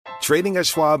Trading at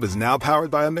Schwab is now powered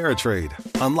by Ameritrade,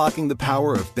 unlocking the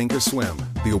power of Thinkorswim,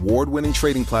 the award-winning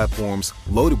trading platforms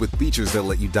loaded with features that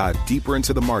let you dive deeper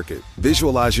into the market.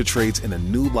 Visualize your trades in a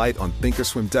new light on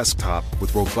Thinkorswim desktop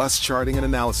with robust charting and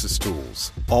analysis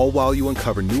tools, all while you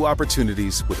uncover new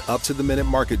opportunities with up-to-the-minute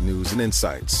market news and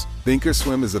insights.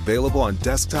 Thinkorswim is available on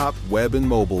desktop, web, and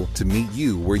mobile to meet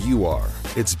you where you are.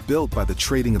 It's built by the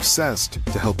trading obsessed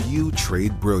to help you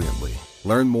trade brilliantly.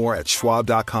 Learn more at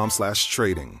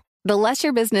schwab.com/trading. The less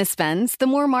your business spends, the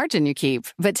more margin you keep.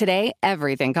 But today,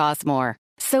 everything costs more.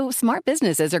 So smart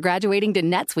businesses are graduating to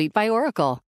NetSuite by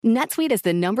Oracle. NetSuite is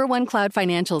the #1 cloud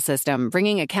financial system,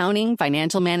 bringing accounting,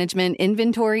 financial management,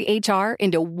 inventory, HR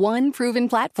into one proven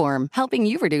platform, helping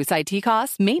you reduce IT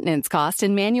costs, maintenance costs,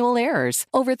 and manual errors.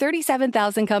 Over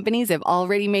 37,000 companies have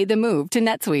already made the move to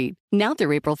NetSuite. Now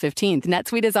through April 15th,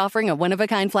 NetSuite is offering a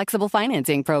one-of-a-kind flexible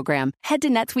financing program. Head to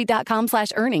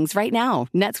netsuite.com/earnings right now.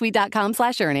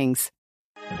 netsuite.com/earnings.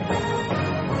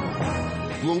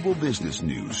 Global business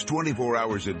news 24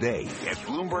 hours a day at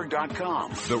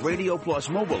Bloomberg.com, the Radio Plus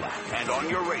mobile app, and on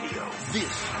your radio.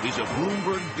 This is a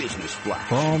Bloomberg Business Flash.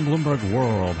 From Bloomberg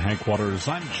World headquarters,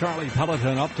 I'm Charlie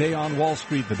Pelleton. Update on Wall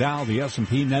Street, the Dow, the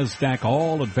S&P, NASDAQ,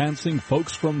 all advancing.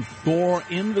 Folks from Thor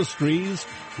Industries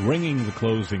ringing the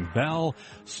closing bell.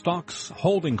 Stocks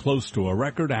holding close to a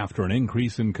record after an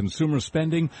increase in consumer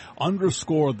spending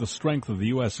underscored the strength of the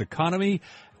U.S. economy,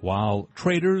 while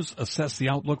traders assess the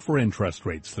outlook for interest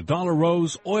rates. The dollar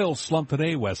rose, oil slumped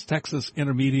today, West Texas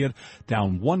Intermediate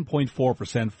down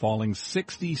 1.4%, falling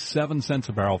 67 cents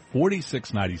a barrel,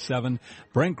 46.97.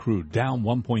 Brent crude down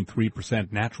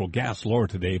 1.3%, natural gas lower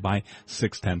today by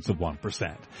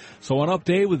 0.6%. So on up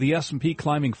day with the S&P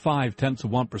climbing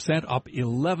 0.5%, up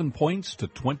 11 points to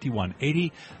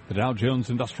 2180. The Dow Jones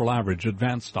Industrial Average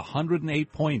advanced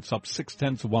 108 points, up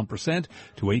 0.6%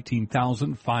 to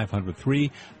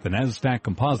 18,503. The NASDAQ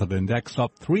Composite Index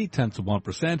up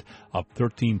 0.3%, up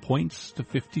 13 points to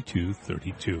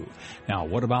 5232. Now,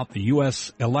 what about the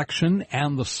U.S. election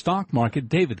and the stock market?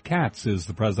 David Katz is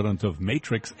the president of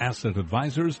Matrix Asset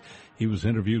Advisors. He was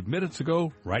interviewed minutes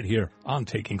ago right here on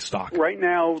Taking Stock. Right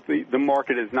now, the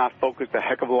market is not focused a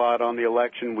heck of a lot on the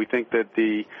election. We think that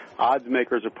the odds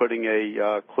makers are putting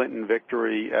a Clinton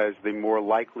victory as the more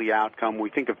likely outcome.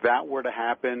 We think if that were to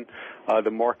happen,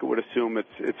 the market would assume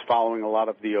it's following a lot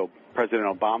of the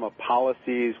President Obama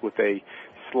policies with a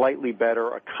slightly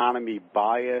better economy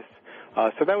bias.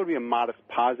 So that would be a modest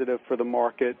positive for the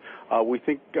market. We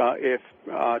think if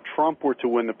Trump were to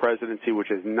win the presidency, which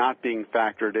is not being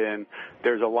factored in,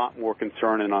 there's a lot more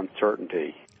concern and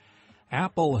uncertainty.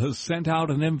 Apple has sent out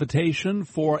an invitation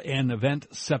for an event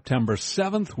September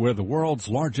 7th where the world's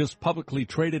largest publicly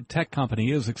traded tech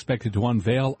company is expected to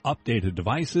unveil updated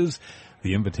devices.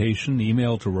 The invitation,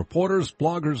 emailed to reporters,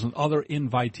 bloggers, and other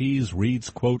invitees, reads,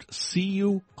 quote, "See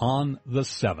you on the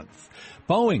 7th."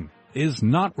 Boeing is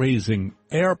not raising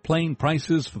airplane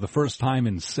prices for the first time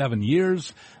in 7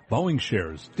 years. Boeing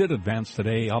shares did advance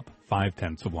today, up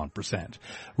 0.5%.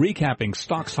 Recapping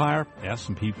stocks higher,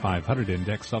 S&P 500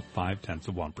 index up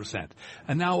 0.5%.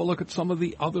 And now a look at some of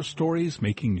the other stories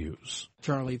making news.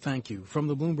 Charlie, thank you. From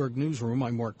the Bloomberg Newsroom,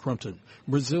 I'm Mark Crumpton.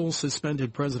 Brazil's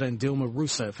suspended President Dilma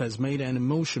Rousseff has made an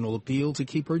emotional appeal to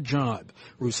keep her job.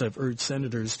 Rousseff urged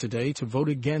senators today to vote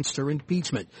against her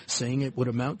impeachment, saying it would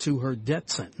amount to her death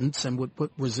sentence and would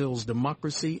put Brazil's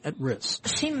democracy at risk.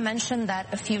 She mentioned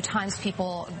that a few times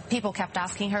people kept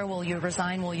asking her, will you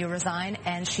resign, will you resign?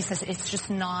 And she says, it's just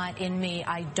not in me.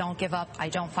 I don't give up. I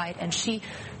don't fight. And she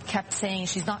kept saying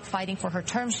she's not fighting for her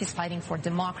term. She's fighting for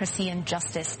democracy and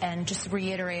justice, and just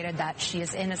reiterated that she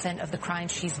is innocent of the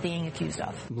crimes she's being accused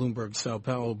of. Bloomberg Sao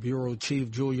Paulo Bureau Chief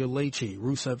Julia Leite.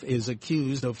 Rousseff is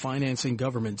accused of financing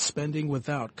government spending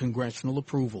without congressional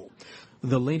approval.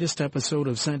 The latest episode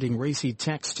of sending racy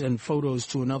texts and photos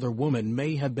to another woman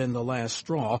may have been the last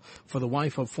straw for the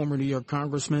wife of former New York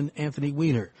Congressman Anthony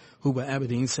Weiner. Huba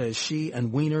Abedin says she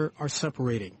and Weiner are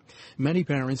separating. Many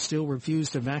parents still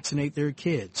refuse to vaccinate their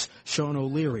kids. Sean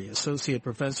O'Leary, associate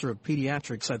professor of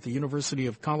pediatrics at the University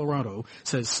of Colorado,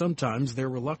 says sometimes their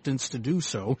reluctance to do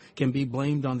so can be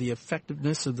blamed on the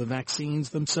effectiveness of the vaccines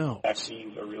themselves.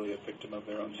 Vaccines are really a victim of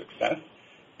their own success.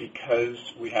 Because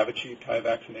we have achieved high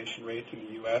vaccination rates in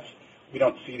the U.S., we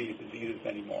don't see these diseases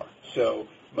anymore. So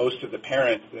most of the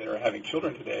parents that are having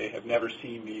children today have never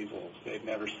seen measles, they've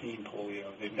never seen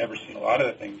polio, they've never seen a lot of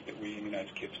the things that we immunize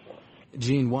kids for.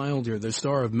 Gene Wilder, the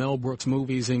star of Mel Brooks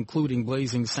movies including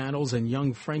Blazing Saddles and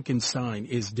Young Frankenstein,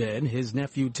 is dead. His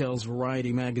nephew tells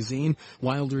Variety magazine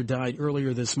Wilder died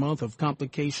earlier this month of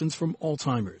complications from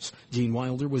Alzheimer's. Gene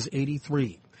Wilder was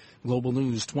 83. Global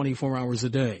news 24 hours a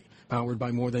day. powered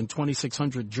by more than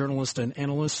 2,600 journalists and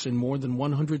analysts in more than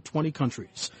 120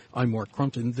 countries. I'm Mark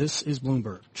Crumpton. This is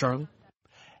Bloomberg. Charlie?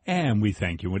 And we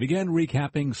thank you. And again,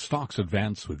 recapping stocks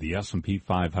advance with the S&P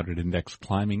 500 index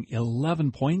climbing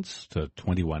 11 points to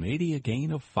 2180, a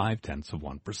gain of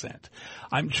 0.5%.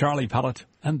 I'm Charlie Pellet,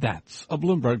 and that's a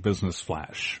Bloomberg Business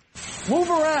Flash. Move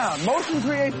around. Motion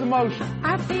creates emotion.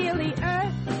 I feel the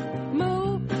earth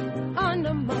move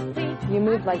under my feet. You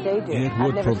move like they do. It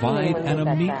would provide an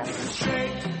immediate...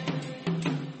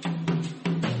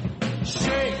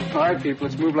 All right, people,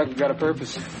 let's move like we've got a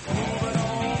purpose.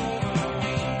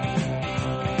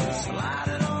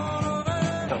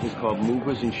 Something's called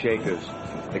movers and shakers.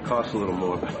 They cost a little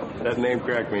more. That name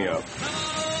cracked me up.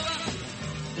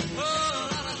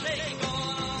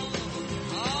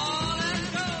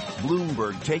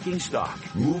 Bloomberg Taking Stock,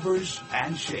 Movers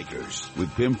and Shakers,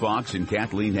 with Pim Fox and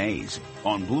Kathleen Hayes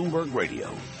on Bloomberg Radio.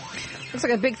 Looks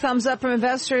like a big thumbs up from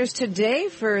investors today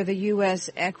for the U.S.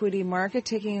 equity market.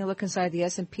 Taking a look inside the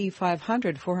S&P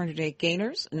 500, 408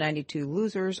 gainers, 92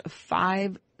 losers,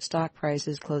 5 stock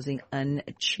prices closing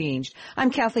unchanged.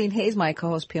 I'm Kathleen Hayes, my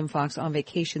co-host Pim Fox on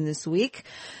vacation this week.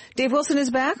 Dave Wilson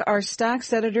is back, our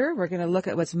stocks editor. We're going to look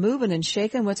at what's moving and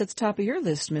shaking. What's at the top of your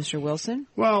list, Mr. Wilson?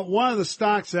 Well, one of the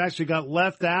stocks that actually got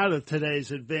left out of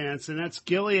today's advance, and that's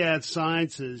Gilead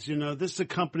Sciences. You know, this is a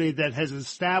company that has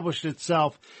established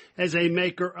itself as a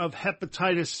maker of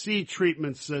hepatitis C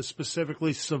treatments,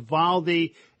 specifically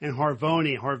Sovaldi and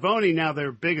Harvoni. Harvoni, now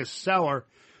their biggest seller.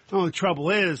 The only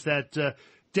trouble is that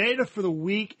data for the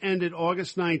week ended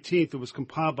August 19th, it was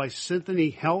compiled by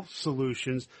Symphony Health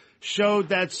Solutions, showed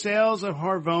that sales of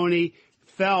Harvoni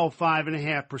fell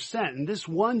 5.5%. And this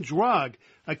one drug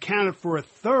accounted for a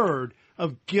third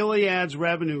of Gilead's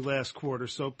revenue last quarter.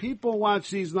 So people watch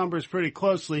these numbers pretty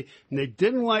closely, and they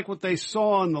didn't like what they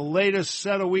saw in the latest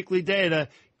set of weekly data.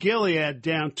 Gilead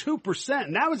down 2%.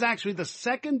 And that was actually the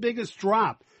second biggest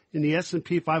drop in the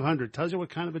S&P 500. Tells you what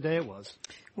kind of a day it was.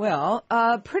 Well,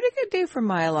 pretty good day for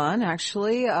Mylan,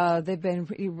 actually. They've been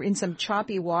in some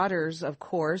choppy waters, of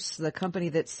course. The company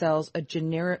that sells a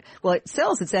generic, well, it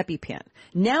sells its EpiPen.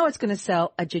 Now it's going to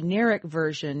sell a generic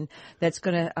version that's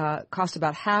going to cost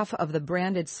about half of the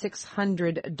branded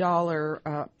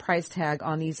 $600 price tag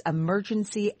on these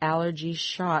emergency allergy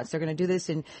shots. They're going to do this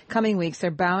in coming weeks. They're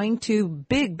bowing to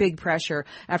big pressure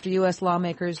after U.S.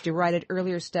 lawmakers derided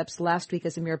earlier steps last week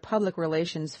as a mere public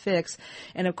relations fix.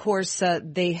 And, of course,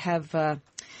 they have,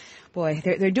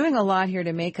 they're doing a lot here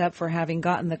to make up for having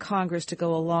gotten the Congress to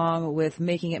go along with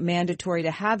making it mandatory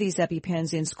to have these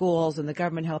EpiPens in schools and the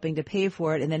government helping to pay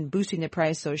for it and then boosting the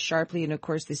price so sharply. And, of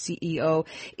course, the CEO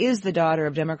is the daughter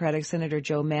of Democratic Senator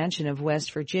Joe Manchin of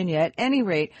West Virginia. At any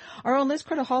rate, our own Liz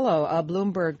Cartaholo,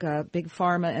 Bloomberg big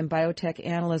pharma and biotech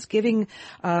analyst, giving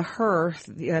her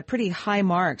pretty high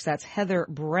marks. That's Heather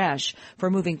Bresch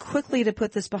for moving quickly to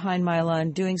put this behind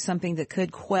Mylan, doing something that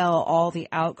could quell all the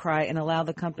outcry and allow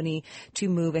the company to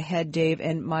move ahead, Dave,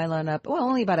 and Mylan up, well,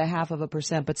 only about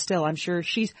 0.5%, but still, I'm sure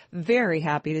she's very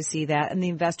happy to see that, and the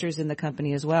investors in the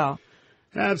company as well.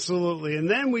 Absolutely. And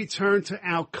then we turn to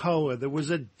Alcoa. There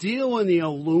was a deal in the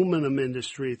aluminum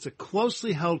industry. It's a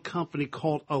closely held company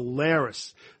called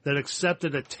Alaris that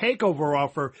accepted a takeover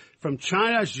offer from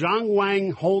China's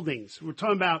Zhongwang Holdings. We're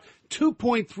talking about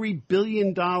 $2.3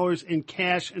 billion in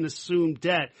cash and assumed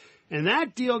debt. And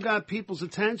that deal got people's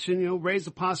attention, raised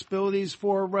the possibilities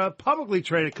for publicly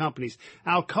traded companies.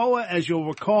 Alcoa, as you'll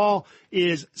recall,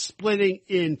 is splitting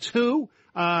in two.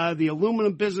 The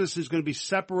aluminum business is going to be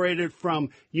separated from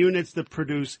units that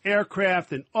produce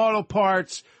aircraft and auto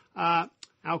parts.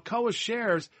 Alcoa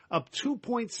shares up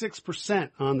 2.6%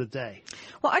 on the day.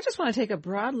 Well, I just want to take a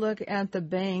broad look at the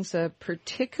banks,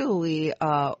 particularly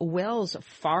Wells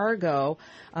Fargo.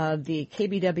 The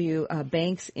KBW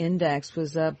Banks Index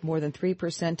was up more than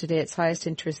 3% today, its highest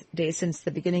interest day since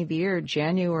the beginning of the year,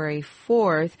 January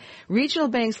 4th. Regional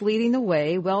banks leading the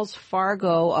way. Wells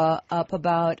Fargo up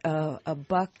about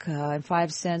 $1.05,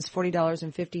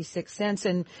 $40.56,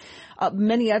 and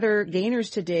many other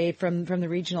gainers today from the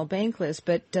regional bank list.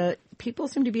 But people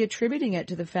seem to be attributing it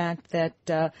to the fact that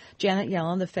Janet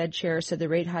Yellen, the Fed chair, said the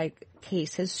rate hike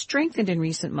case has strengthened in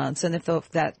recent months, and if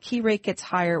that key rate gets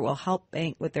higher, will help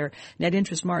bank with their net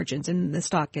interest margins, and the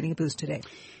stock getting a boost today.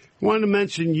 I wanted to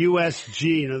mention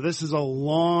USG. Now, this is a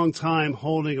long-time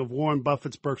holding of Warren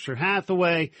Buffett's Berkshire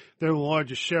Hathaway. They're the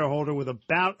largest shareholder with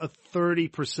about a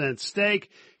 30%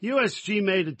 stake. USG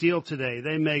made a deal today.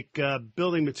 They make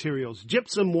building materials,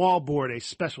 gypsum wallboard, a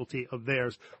specialty of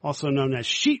theirs, also known as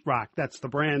sheetrock. That's the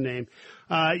brand name.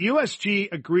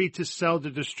 USG agreed to sell to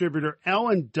distributor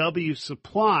L&W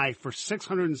Supply for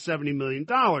 $670 million.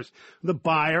 The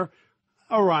buyer,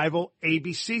 a rival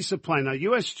ABC supply. Now,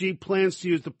 USG plans to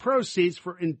use the proceeds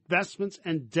for investments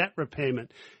and debt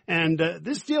repayment. And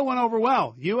this deal went over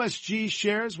well. USG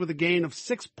shares with a gain of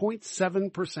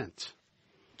 6.7%.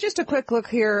 Just a quick look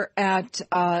here at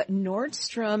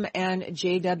Nordstrom and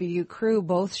JW Crew,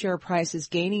 both share prices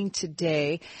gaining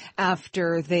today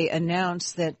after they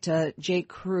announced that J.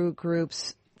 Crew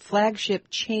Group's flagship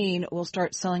chain will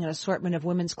start selling an assortment of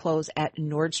women's clothes at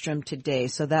Nordstrom today.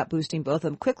 So that boosting both of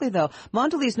them. Quickly, though,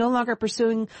 Mondelez no longer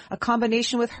pursuing a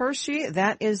combination with Hershey.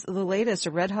 That is the latest.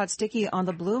 A red-hot sticky on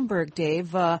the Bloomberg,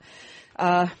 Dave.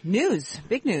 News,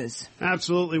 big news.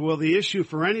 Absolutely. Well, the issue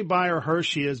for any buyer of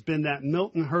Hershey has been that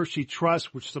Milton Hershey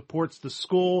Trust, which supports the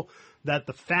school that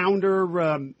the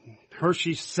founder,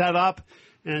 Hershey, set up.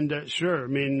 And sure, I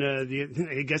mean,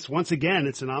 I guess once again,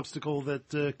 it's an obstacle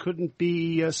that couldn't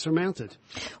be surmounted.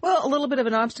 Well, a little bit of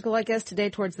an obstacle, I guess,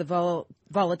 today towards the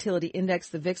volatility index,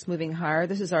 the VIX moving higher.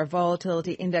 This is our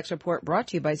volatility index report brought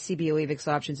to you by CBOE VIX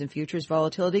Options and Futures.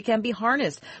 Volatility can be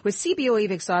harnessed with CBOE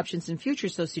VIX Options and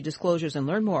Futures. So see disclosures and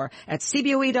learn more at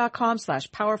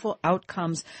cboe.com/powerful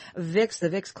outcomes VIX. The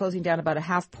VIX closing down about a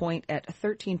half point at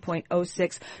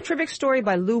 13.06. Terrific story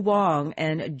by Lou Wong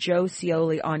and Joe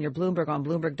Scioli on your Bloomberg on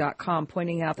Bloomberg.com,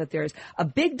 pointing out that there's a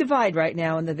big divide right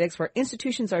now in the VIX where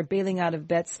institutions are bailing out of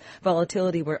bets.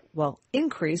 Volatility will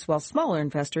increase while smaller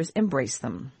investors embrace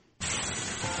them.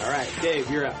 All right, Dave,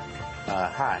 you're up.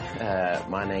 Hi,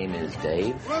 my name is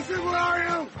Dave. Wilson, where are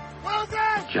you? Wilson!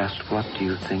 Just what do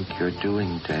you think you're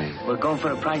doing, Dave? We're going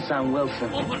for a price on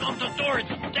Wilson. Open up the door, it's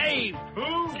Dave.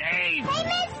 Who? Dave. Hey,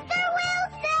 Mr.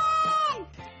 Wilson!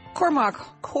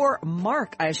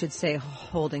 Core-Mark, I should say,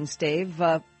 holdings, Dave.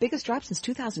 Biggest drop since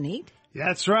 2008? Yeah,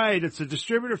 that's right. It's a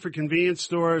distributor for convenience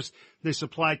stores. They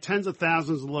supply tens of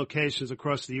thousands of locations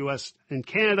across the U.S. and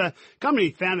Canada. Company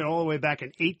founded all the way back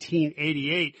in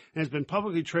 1888 and has been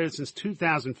publicly traded since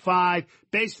 2005,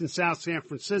 based in South San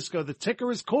Francisco. The ticker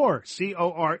is CORE,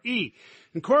 C-O-R-E.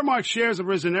 And CoreMark shares have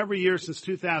risen every year since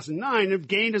 2009 and have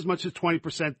gained as much as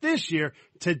 20% this year.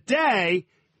 Today,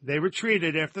 they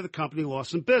retreated after the company lost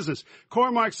some business.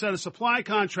 CoreMark said a supply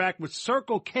contract with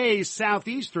Circle K's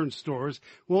Southeastern stores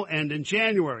will end in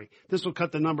January. This will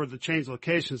cut the number of the chain's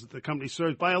locations that the company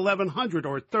serves by 1,100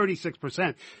 or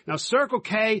 36%. Now, Circle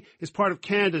K is part of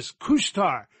Canada's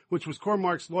Couche-Tard, which was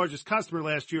CoreMark's largest customer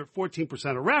last year at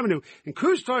 14% of revenue. And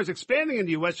Couche-Tard is expanding in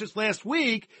the U.S. Just last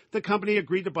week, the company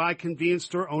agreed to buy convenience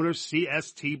store owner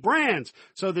CST Brands.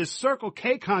 So this Circle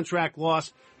K contract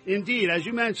loss, indeed, as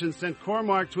you mentioned, sent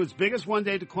CoreMark to its biggest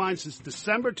one-day decline since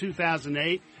December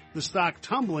 2008, the stock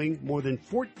tumbling more than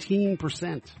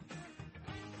 14%.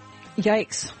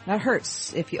 Yikes. That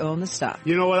hurts if you own the stock.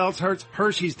 You know what else hurts?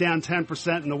 Hershey's down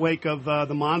 10% in the wake of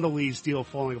the Mondelez deal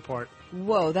falling apart.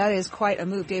 Whoa, that is quite a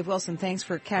move. Dave Wilson, thanks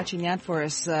for catching that for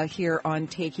us here on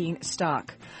Taking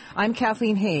Stock. I'm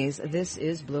Kathleen Hayes. This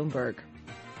is Bloomberg.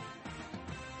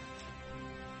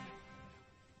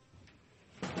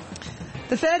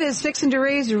 The Fed is fixing to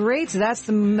raise rates. That's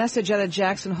the message out of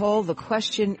Jackson Hole. The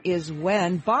question is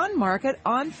when. Bond market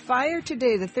on fire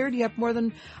today. The 30 up more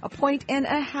than 1.5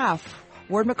 points.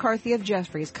 Ward McCarthy of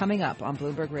Jefferies coming up on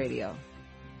Bloomberg Radio.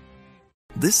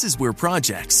 This is where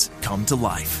projects come to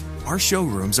life. Our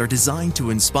showrooms are designed to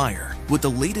inspire with the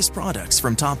latest products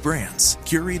from top brands,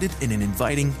 curated in an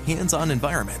inviting, hands-on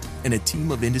environment, and a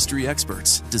team of industry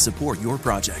experts to support your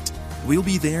project. We'll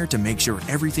be there to make sure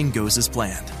everything goes as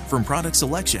planned, from product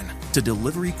selection to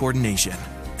delivery coordination.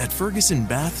 At Ferguson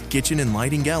Bath, Kitchen, and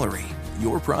Lighting Gallery,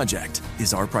 your project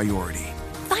is our priority.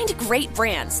 Find great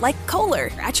brands like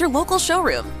Kohler at your local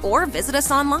showroom or visit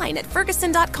us online at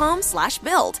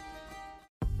ferguson.com/build.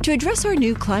 To address our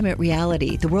new climate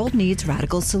reality, the world needs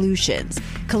radical solutions.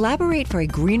 Collaborate for a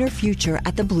greener future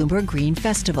at the Bloomberg Green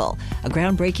Festival, a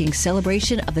groundbreaking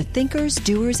celebration of the thinkers,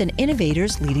 doers, and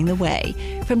innovators leading the way.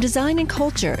 From design and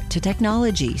culture to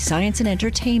technology, science, and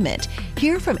entertainment,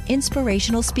 hear from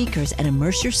inspirational speakers and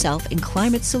immerse yourself in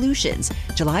climate solutions.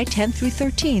 July 10th through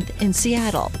 13th in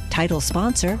Seattle. Title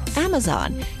sponsor,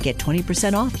 Amazon. Get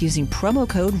 20% off using promo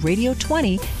code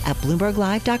RADIO20 at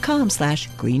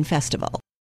BloombergLive.com/Green Festival.